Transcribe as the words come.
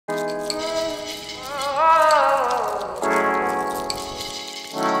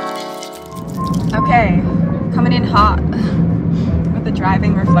in hot with the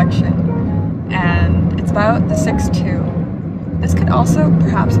driving reflection, and it's about the 6-2. This could also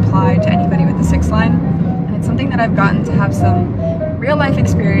perhaps apply to anybody with the 6 line, and it's something that I've gotten to have some real life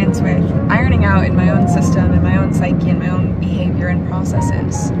experience with ironing out in my own system, in my own psyche, in my own behavior and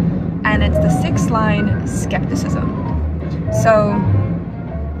processes. And it's the 6 line skepticism. So,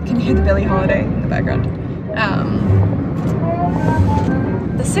 can you hear the Billie Holiday in the background?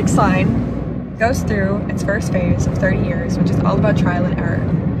 The 6 line goes through its first phase of 30 years, which is all about trial and error.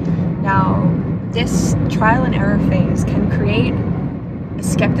 Now, this trial and error phase can create a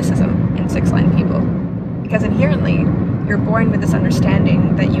skepticism in 6 line people, because inherently you're born with this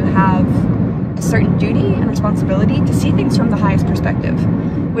understanding that you have a certain duty and responsibility to see things from the highest perspective,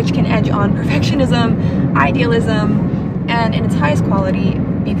 which can edge on perfectionism, idealism, and in its highest quality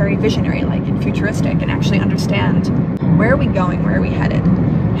be very visionary-like and futuristic and actually understand where are we going, where are we headed.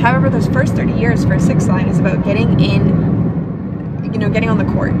 However, those first 30 years for a 6 line is about getting in, getting on the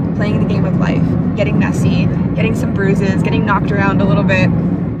court, playing the game of life, getting messy, getting some bruises, getting knocked around a little bit,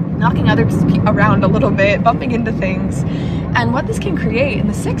 knocking others around a little bit, bumping into things. And what this can create in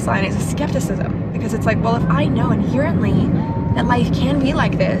the 6 line is a skepticism, because it's like, well, if I know inherently that life can be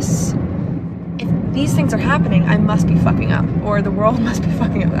like this, if these things are happening, I must be fucking up, or the world must be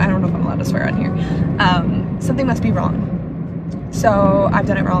fucking up. I don't know if I'm allowed to swear on here. Something must be wrong. So I've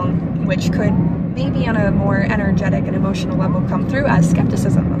done it wrong, which could maybe on a more energetic and emotional level come through as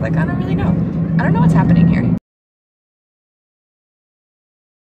skepticism of like, I don't really know. I don't know what's happening here.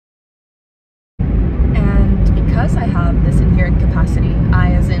 And because I have this inherent capacity,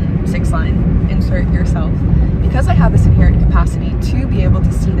 I as in 6 line, insert yourself, because I have this inherent capacity to be able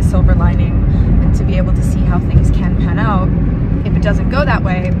to see the silver lining and to be able to see how things can pan out, if it doesn't go that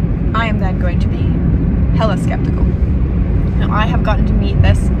way, I am then going to be hella skeptical. Now, I have gotten to meet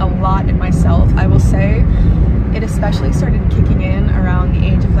this a lot in myself. I will say it especially started kicking in around the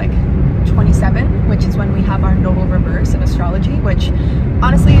age of like 27, which is when we have our nodal reverse in astrology, which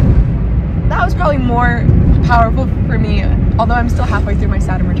honestly, that was probably more powerful for me, although I'm still halfway through my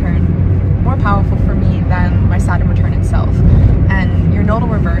Saturn return, more powerful for me than my Saturn return itself. And your nodal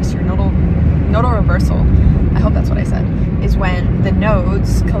reverse, your nodal reversal, I hope that's what I said, is when the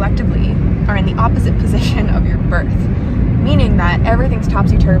nodes collectively are in the opposite position of your birth, meaning that everything's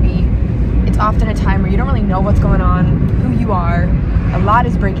topsy-turvy. It's often a time where you don't really know what's going on, who you are, a lot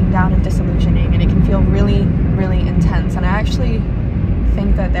is breaking down and disillusioning, and it can feel really, really intense. And I actually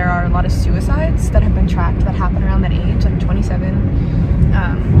think that there are a lot of suicides that have been tracked that happen around that age, like 27.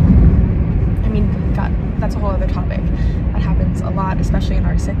 I mean, God, that's a whole other topic. That happens a lot, especially in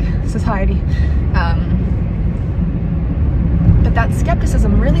our sick society. But that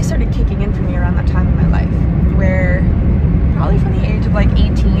skepticism really started kicking in for me around that time in my life, where probably from the age of like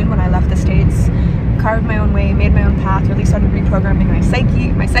 18 when I left the States, carved my own way, made my own path, really started reprogramming my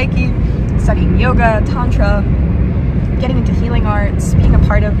psyche, studying yoga, tantra, getting into healing arts, being a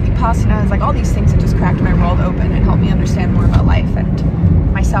part of vipassanas, like all these things that just cracked my world open and helped me understand more about life and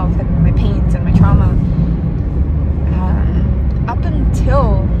myself and my pains and my trauma. Up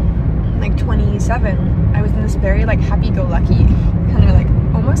until like 27, I was in this very like happy-go-lucky, kind of like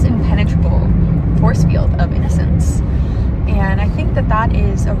almost impenetrable force field of innocence. And I think that that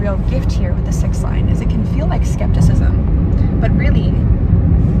is a real gift here with the 6 line, is it can feel like skepticism, but really,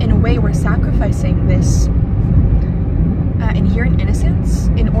 in a way, we're sacrificing this inherent innocence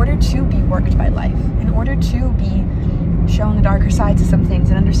in order to be worked by life, in order to be shown the darker sides of some things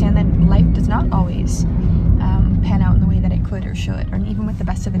and understand that life does not always pan out in the way that it could or should, or even with the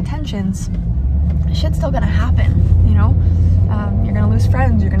best of intentions, shit's still gonna happen, you know? You're gonna lose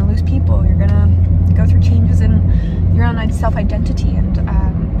friends, you're gonna lose people, you're gonna go through changes in your own self-identity,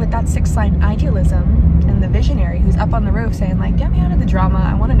 and with that 6 line idealism and the visionary who's up on the roof saying like, get me out of the drama,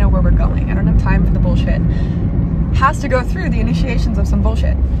 I want to know where we're going, I don't have time for the bullshit, has to go through the initiations of some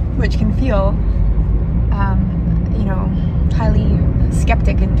bullshit, which can feel highly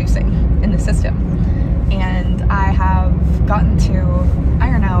skeptic-inducing in the system. And I have gotten to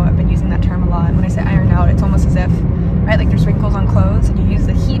iron out, I've been using that term a lot, and when I say iron out, it's almost as if, right, like there's wrinkles on clothes and you use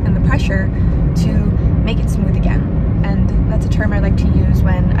the heat and the pressure to make it smooth again. And that's a term I like to use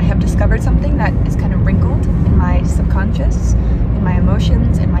when I have discovered something that is kind of wrinkled in my subconscious, in my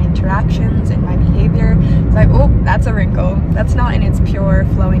emotions, in my interactions, in my behavior. It's like, oh, that's a wrinkle. That's not in its pure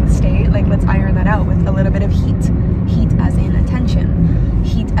flowing state. Like, let's iron that out with a little bit of heat. Heat as in attention.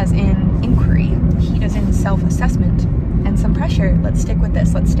 Heat as in inquiry. Heat as in self-assessment. And some pressure. Let's stick with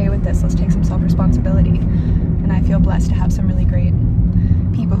this. Let's stay with this. Let's take some self-responsibility. And I feel blessed to have some really great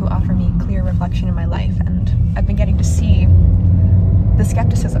people who offer me clear reflection in my life. And I've been getting to see the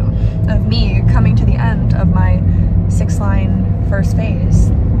skepticism of me coming to the end of my 6 line first phase,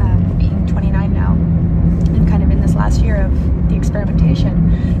 being 29 now, and kind of in this last year of the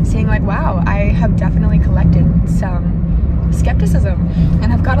experimentation, seeing like, wow, I have definitely collected some skepticism,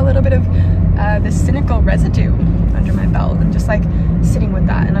 and I've got a little bit of this cynical residue under my belt, and just like sitting with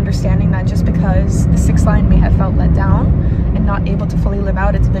that and understanding that just because the 6 line may have felt let down and not able to fully live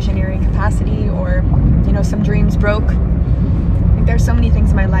out its visionary capacity, or, you know, some dreams broke. Like, there's so many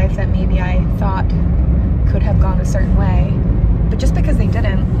things in my life that maybe I thought could have gone a certain way, but just because they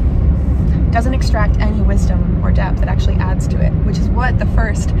didn't doesn't extract any wisdom or depth. It actually adds to it, which is what the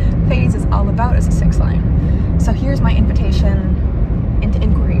first phase is all about as a 6 line. So here's my invitation into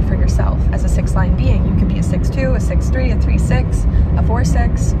inquiry for yourself as a 6 line being. You could be a 6-2, a 6-3, a 3-6, a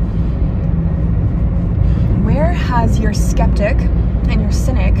 4-6. Where has your skeptic and your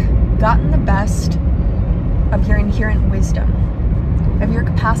cynic gotten the best of your inherent wisdom, of your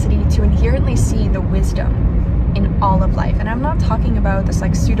capacity to inherently see the wisdom in all of life? And I'm not talking about this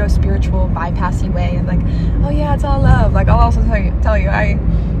like pseudo-spiritual bypassy way of like, oh yeah, it's all love. Like, I'll also tell you,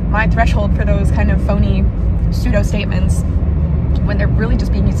 my threshold for those kind of phony pseudo statements, when they're really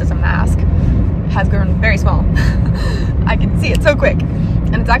just being used as a mask, has grown very small. I can see it so quick.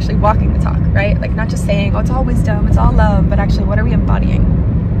 And it's actually walking the talk, right? Like, not just saying, oh, it's all wisdom, it's all love, but actually, what are we embodying?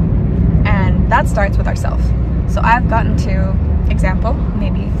 And that starts with ourselves. So I've gotten to, example,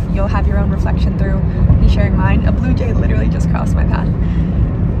 maybe you'll have your own reflection through me sharing mine. A blue jay literally just crossed my path.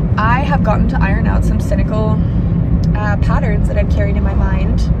 I have gotten to iron out some cynical patterns that I've carried in my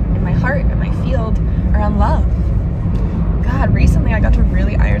mind, in my heart, in my field around love. God, recently I got to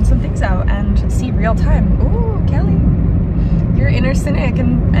really iron some things out and see real time. Ooh, Kelly, your inner cynic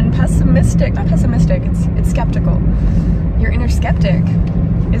and pessimistic, not pessimistic, it's skeptical. Your inner skeptic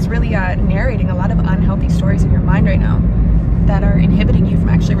is really narrating a lot of unhealthy stories in your mind right now that are inhibiting you from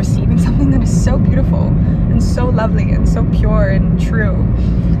actually receiving something that is so beautiful and so lovely and so pure and true.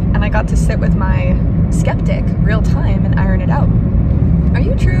 And I got to sit with my skeptic real time and iron it out. Are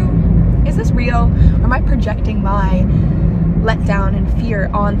you true? Is this real? Or am I projecting my letdown and fear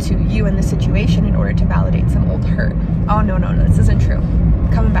onto you in this situation in order to validate some old hurt? Oh, no, this isn't true.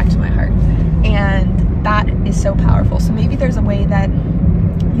 Coming back to my heart. And that is so powerful. So maybe there's a way that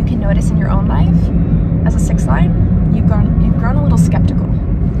you can notice in your own life as a 6 line, you've grown a little skeptical.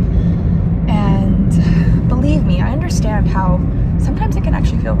 And believe me, I understand how sometimes it can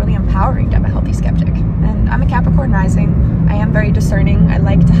actually feel really empowering to have a healthy skeptic. And I'm a Capricorn rising. I am very discerning. I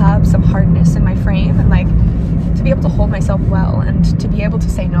like to have some hardness in my frame, and like to be able to hold myself well, and to be able to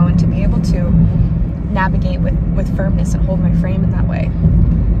say no, and to be able to navigate with firmness and hold my frame in that way.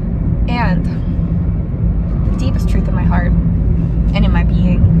 And the deepest truth in my heart and in my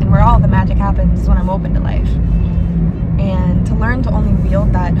being, and where all the magic happens, is when I'm open to life. And to learn to only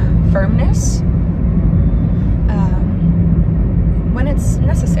wield that firmness when it's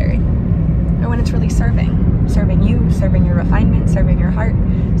necessary, or when it's really serving you, serving your refinement, serving your heart,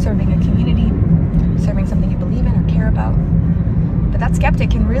 serving a community, serving something you believe in or care about. But that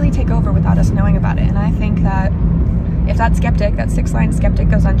skeptic can really take over without us knowing about it. And I think that if that skeptic, that 6 line skeptic,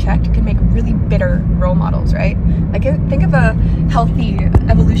 goes unchecked, it can make really bitter role models, right? Like, think of a healthy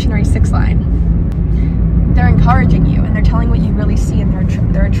evolutionary 6 line. They're encouraging you, and they're telling what you really see, and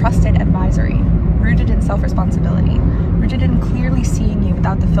they're a trusted advisory, rooted in self-responsibility, rooted in clearly seeing you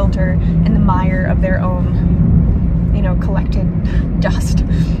without the filter and the mire of their own, you know, collected dust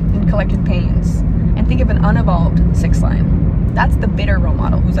and collected pains. And think of an unevolved 6 line. That's the bitter role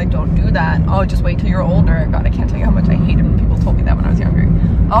model who's like, don't do that. Oh, just wait till you're older. God, I can't tell you how much I hated when people told me that when I was younger.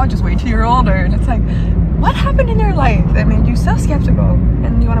 Oh, just wait till you're older. And it's like, what happened in your life that made you so skeptical?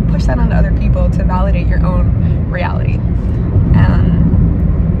 And you want to push that onto other people to validate your own reality.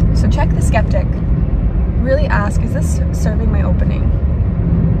 So check the skeptic. Really ask, is this serving my opening?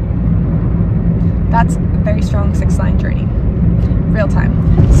 That's a very strong 6 line journey. Real time.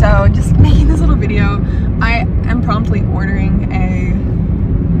 So just making this little video, I am promptly ordering a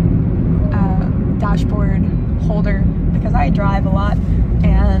dashboard holder because I drive a lot,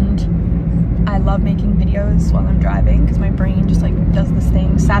 and I love making videos while I'm driving because my brain just like does this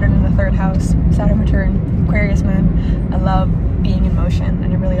thing. Saturn in the 3rd house, Saturn return, Aquarius moon. I love being in motion,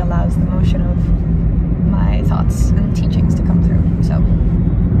 and it really allows the motion of my thoughts and teachings to come through. So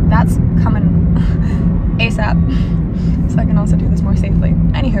that's coming ASAP, so I can also do this more safely.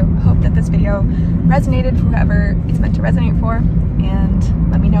 Anywho, I hope that this video resonated for whoever it's meant to resonate for,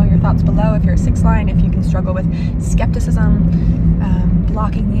 and let me know your thoughts below. If you're a 6 line, if you can struggle with skepticism,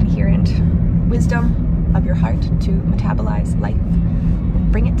 blocking the inherent wisdom of your heart to metabolize life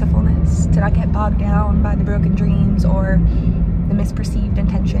and bring it to fullness, to not get bogged down by the broken dreams or the misperceived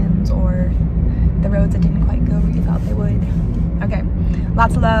intentions or the roads that didn't quite go where you thought they would. Okay,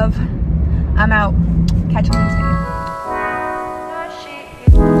 lots of love. I'm out. Catch you next video.